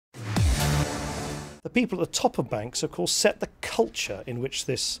The people at the top of banks, of course, set the culture in which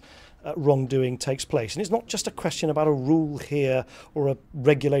this wrongdoing takes place. And it's not just a question about a rule here or a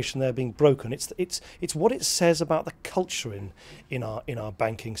regulation there being broken. It's what it says about the culture in our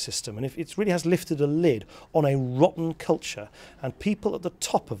banking system. And if it really has lifted a lid on a rotten culture, and people at the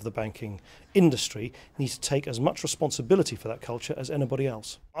top of the banking industry need to take as much responsibility for that culture as anybody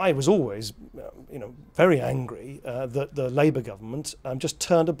else. I was always, very angry that the Labour government just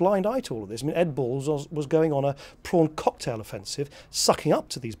turned a blind eye to all of this. I mean, Ed Balls was going on a prawn cocktail offensive, sucking up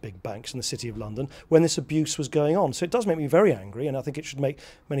to these big banks in the City of London when this abuse was going on. So it does make me very angry, and I think it should make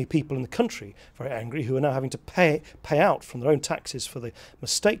many people in the country very angry who are now having to pay out from their own taxes for the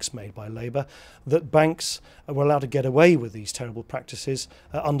mistakes made by Labour, that banks were allowed to get away with these terrible practices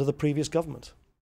under the previous government.